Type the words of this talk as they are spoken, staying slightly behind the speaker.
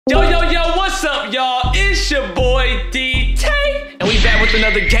with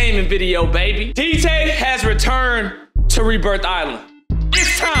another gaming video, baby. Dtay has returned to Rebirth Island.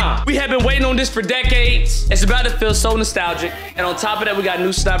 It's time. We have been waiting on this for decades. It's about to feel so nostalgic. And on top of that, we got a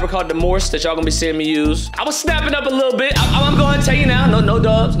new sniper called the Morse that y'all gonna be seeing me use. I was snapping up a little bit. I'm gonna tell you now, no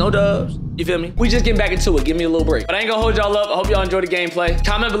dubs, no dubs. You feel me? We just getting back into it. Give me a little break. But I ain't gonna hold y'all up. I hope y'all enjoy the gameplay.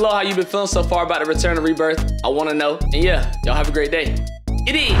 Comment below how you been feeling so far about the return of Rebirth. I wanna know. And yeah, y'all have a great day.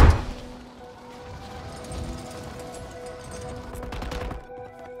 It is.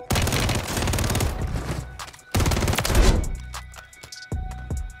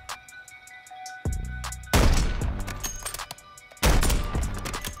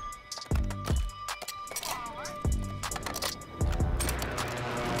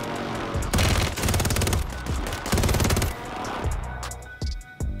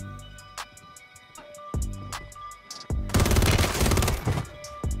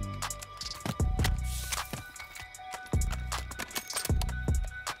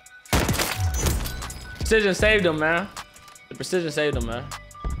 Precision saved him, man. The precision saved him, man.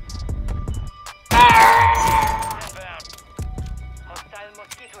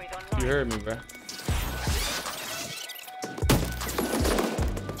 You heard me, bro.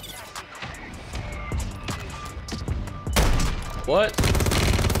 What?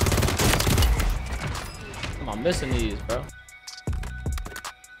 Am I missing these, bro?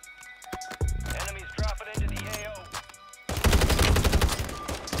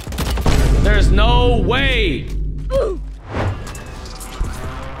 There's no way.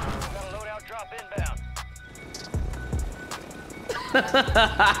 Look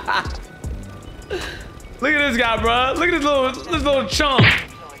at this guy, bro. Look at this little chump.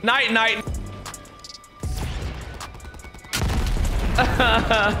 Night. Enemy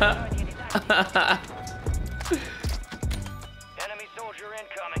soldier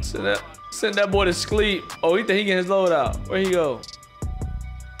incoming. Send that boy to sleep. Oh, he think he getting his load out. Where he go?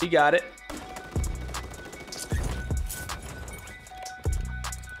 He got it.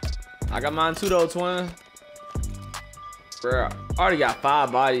 I got mine too though, twin. Bro, I already got 5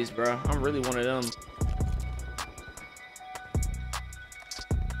 bodies, bro. I'm really one of them.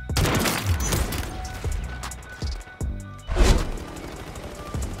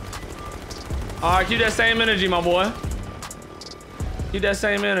 All right, keep that same energy, my boy. Keep that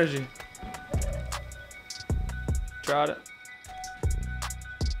same energy. Tried it.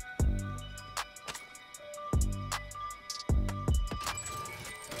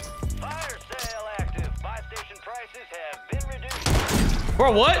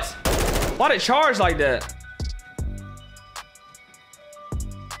 Bro, what? Why did it charge like that?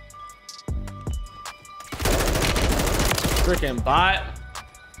 Freaking bot.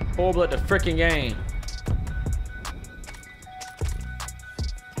 Horrible at the freaking game.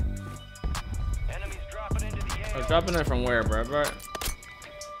 Enemies dropping into the air. Dropping it from where, bro?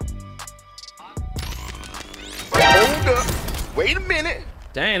 Hold up. Wait a minute.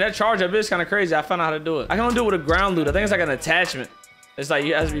 Dang, that charge up is kind of crazy. I found out how to do it. I can only do it with a ground loot. I think it's like an attachment. It's like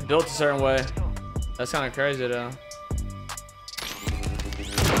it has to be built a certain way. That's kind of crazy though.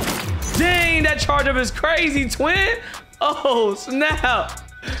 Dang, that charge up is crazy, twin. Oh, snap.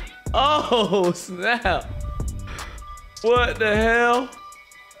 Oh, snap. What the hell?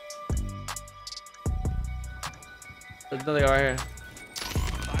 There's nothing right here.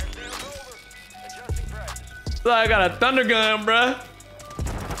 Look, I got a thunder gun, bruh.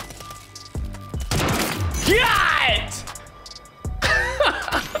 God!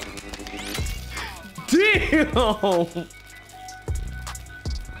 Damn!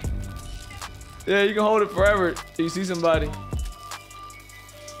 Yeah, you can hold it forever till you see somebody.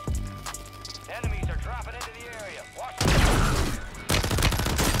 Enemies are dropping into the area. Watch.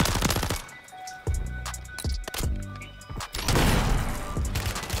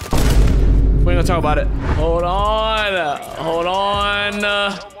 We ain't gonna talk about it. Hold on. Hold on.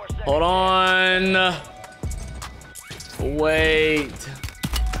 Hold on. Wait.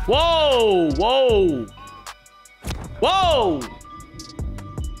 Whoa! Whoa! Whoa!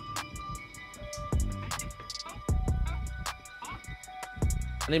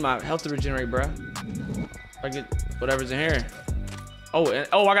 I need my health to regenerate, bro. I get whatever's in here. Oh, and,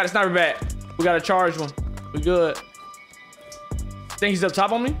 oh, I got a sniper back. We got a charge one. We good. Think he's up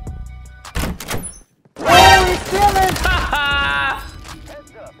top on me? Oh, he's killing!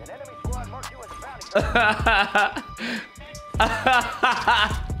 Heads up, an enemy squad marked you as a bounty.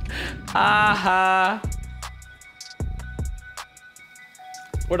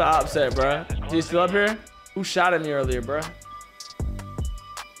 Where the ops at, bro? Is he still up here? Who shot at me earlier, bro?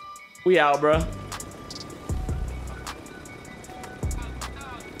 We out, bro.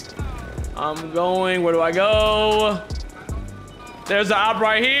 I'm going. Where do I go? There's an op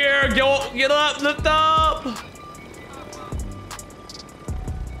right here. Get up, lift up.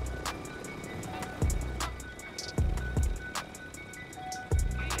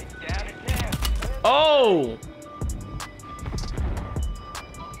 Oh.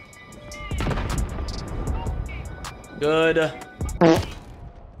 Good.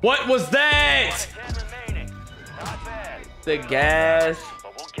 What was that? The gas.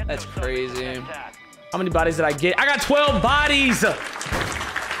 That's crazy. How many bodies did I get? I got 12 bodies.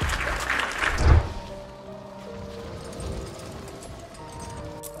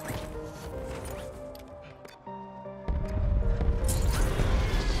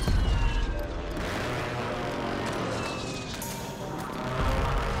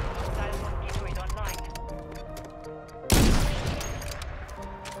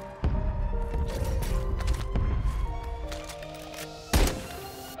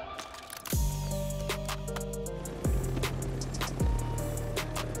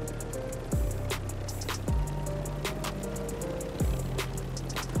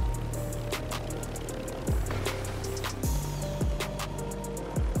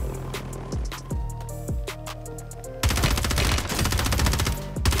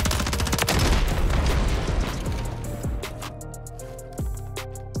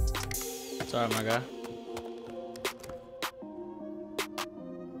 Sorry, my guy.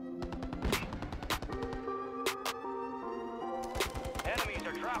 Enemies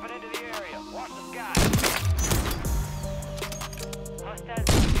are dropping into the area. Watch the sky. Hostile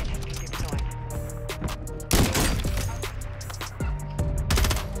target has been deployed.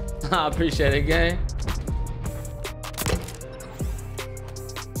 I appreciate it, gang.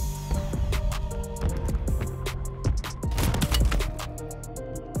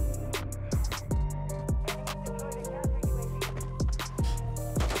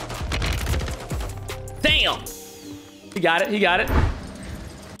 Damn! He got it, he got it.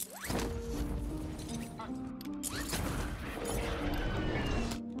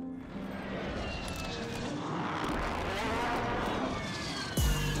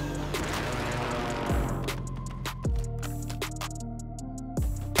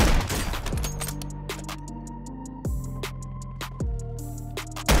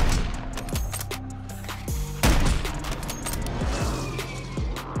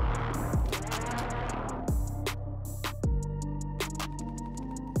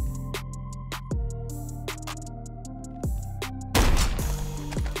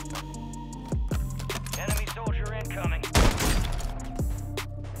 Enemy soldier incoming.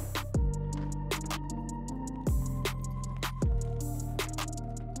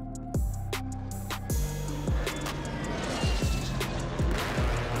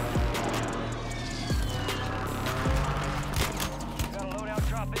 Got a loadout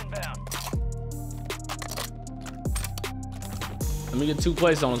drop inbound. Let me get 2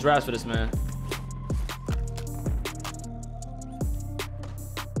 play zones. Raps for this, man.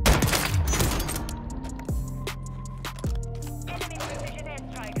 Enemy precision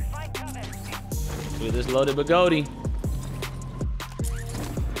airstrike. Find cover. Look at this loaded Bugatti.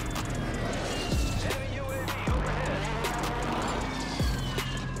 Enemy UAV overhead.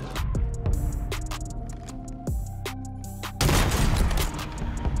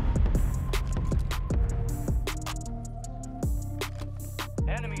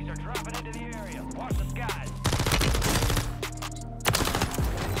 Enemies are dropping into the area. Watch the skies.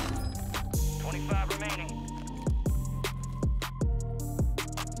 25 remaining.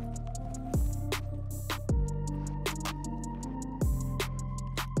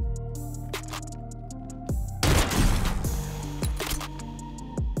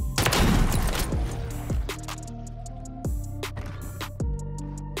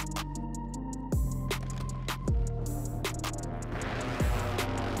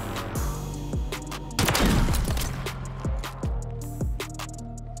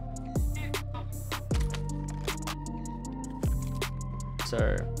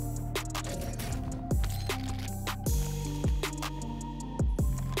 Sir.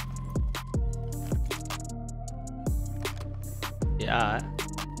 Yeah.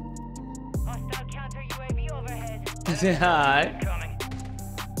 Hostile counter UAV overhead. Yeah. Incoming.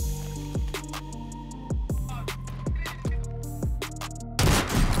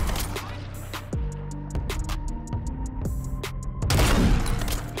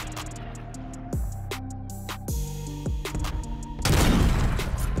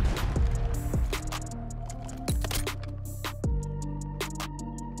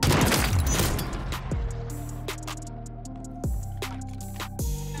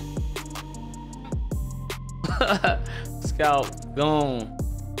 Scout gone.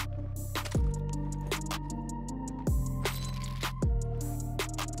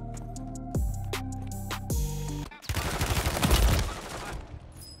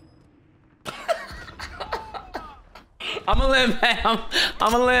 gonna let him back.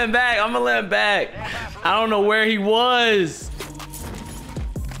 I'm gonna let him back. I'm gonna let him back. I don't know where he was.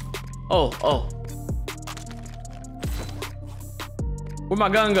 Oh. Where'd my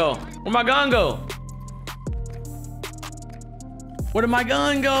gun go? Where'd my gun go? Where did my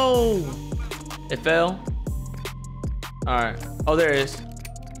gun go? It fell. All right. Oh, there it is.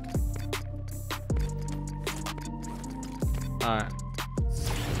 All right.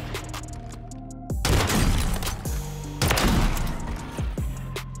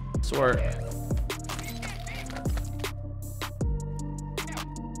 Swear.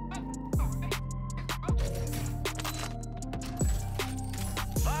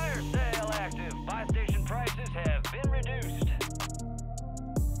 Fire sale active. Buy station prices have been reduced.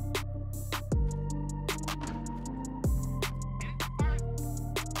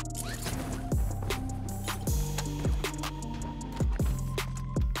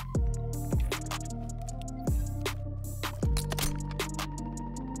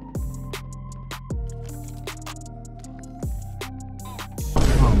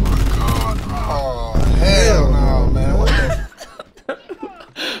 Oh, hell no, man. What the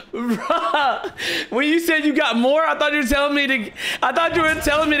Bruh, when you said you got more, I thought you were telling me to. I thought you were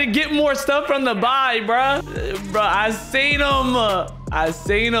telling me to get more stuff from the buy, bruh. Bruh, I seen him. I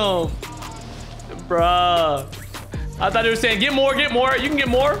seen him, bruh. I thought you were saying get more, get more. You can get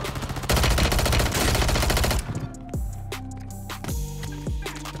more.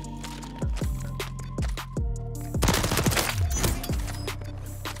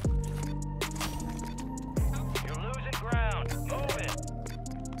 You're losing ground. Move it.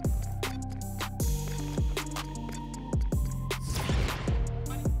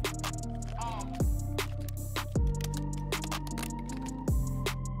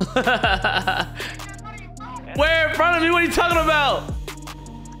 Where in front of me? What are you talking about?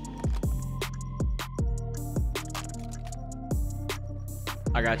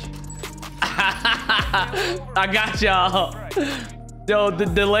 I got you. I got y'all. Yo, the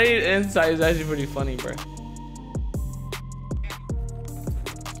delayed insight is actually pretty funny, bro.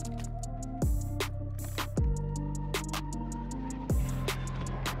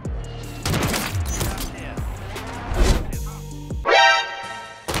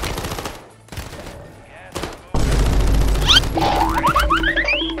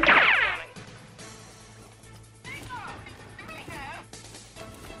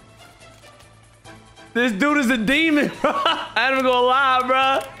 This dude is a demon, bro. I ain't even gonna lie,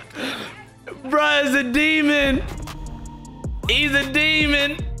 bro. Bro is a demon. He's a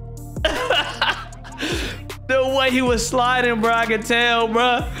demon. The way he was sliding, bro, I could tell,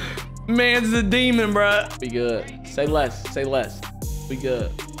 bro. Man's a demon, bro. Be good. Say less. Say less. Be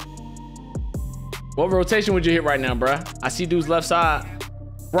good. What rotation would you hit right now, bro? I see dude's left side.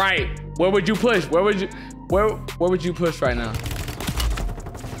 Right. Where would you push? Where would you push right now?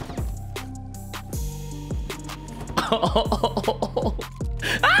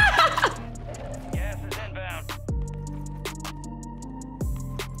 Gas is inbound.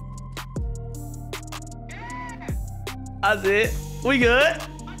 That's it. We good.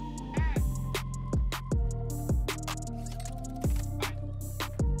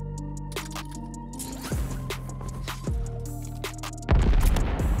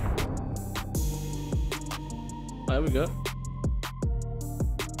 Oh, there we go.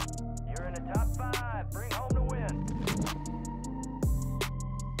 You're in the top 5. Bring home the win.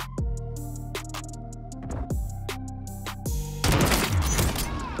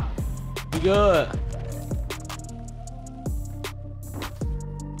 We good.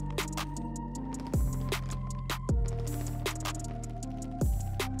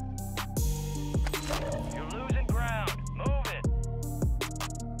 You're losing ground. Move it.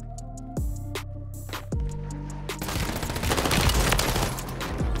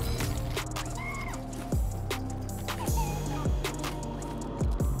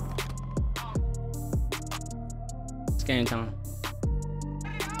 It's game time.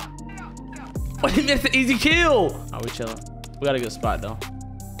 What, he missed an easy kill. Oh, we chilling. We got a good spot though.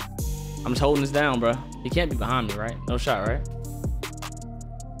 I'm just holding this down, bro. He can't be behind me, right? No shot, right?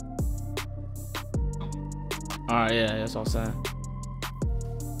 All right, yeah, that's all I'm saying.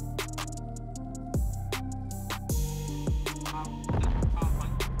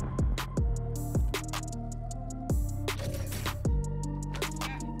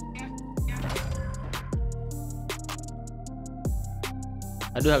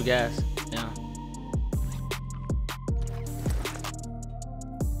 I do have gas. Yeah.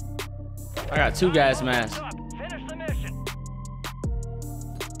 I got 2 gas masks. Finish the mission.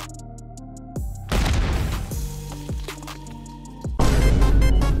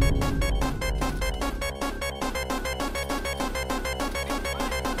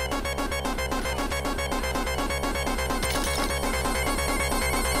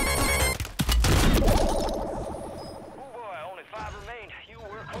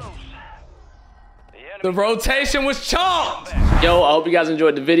 The rotation was chalked. Yo, I hope you guys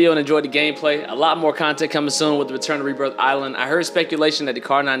enjoyed the video and enjoyed the gameplay. A lot more content coming soon with the return to Rebirth Island. I heard speculation that the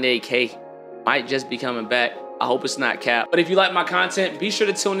Car 98K might just be coming back. I hope it's not capped. But if you like my content, be sure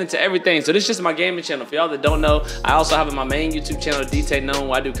to tune into everything. So this is just my gaming channel. For y'all that don't know, I also have my main YouTube channel, Dtay.Known,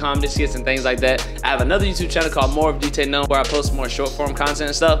 where I do comedy skits and things like that. I have another YouTube channel called More of Dtay.Known, where I post more short form content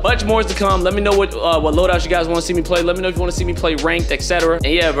and stuff. Much more is to come. Let me know what loadouts you guys want to see me play. Let me know if you want to see me play ranked, etc.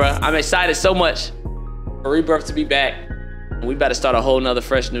 And yeah, bro, I'm excited so much for Rebirth to be back. And we better start a whole nother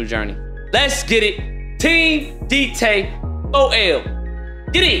fresh new journey. Let's get it. Team Dtay OL.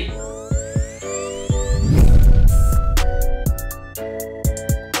 Get it.